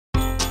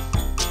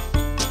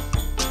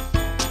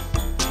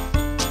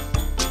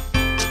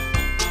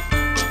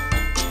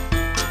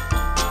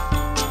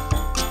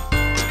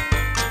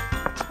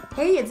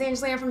it's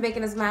Angelina from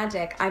Bacon is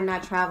Magic. I'm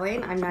not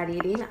traveling, I'm not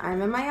eating,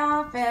 I'm in my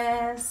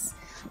office.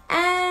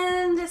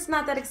 And it's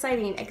not that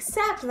exciting,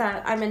 except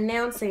that I'm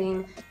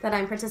announcing that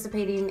I'm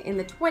participating in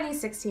the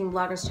 2016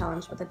 Bloggers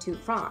Challenge with the Tout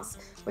France,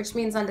 which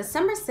means on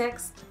December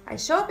 6th, I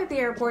show up at the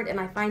airport and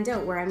I find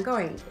out where I'm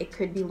going. It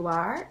could be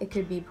Loire, it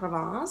could be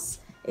Provence,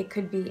 it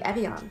could be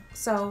Evian.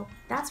 So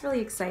that's really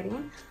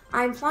exciting.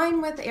 I'm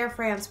flying with Air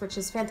France, which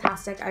is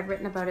fantastic. I've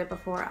written about it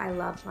before. I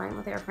love flying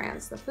with Air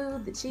France. The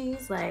food, the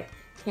cheese, like,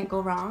 can't go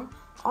wrong.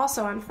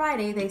 Also on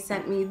Friday, they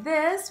sent me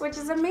this, which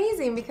is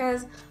amazing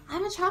because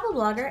I'm a travel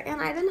blogger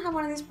and I didn't have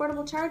one of these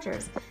portable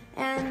chargers.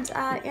 And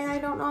I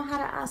don't know how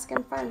to ask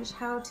in French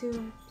how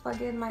to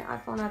plug in my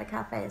iPhone at a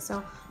cafe,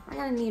 so I'm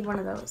gonna need one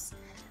of those.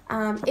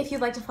 If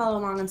you'd like to follow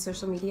along on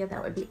social media,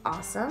 that would be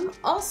awesome.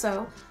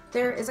 Also,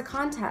 there is a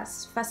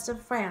contest,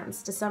 Festive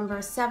France, December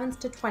 7th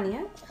to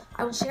 20th.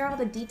 I will share all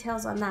the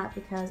details on that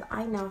because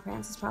I know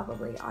France is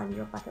probably on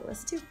your bucket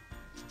list too.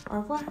 Au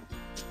revoir.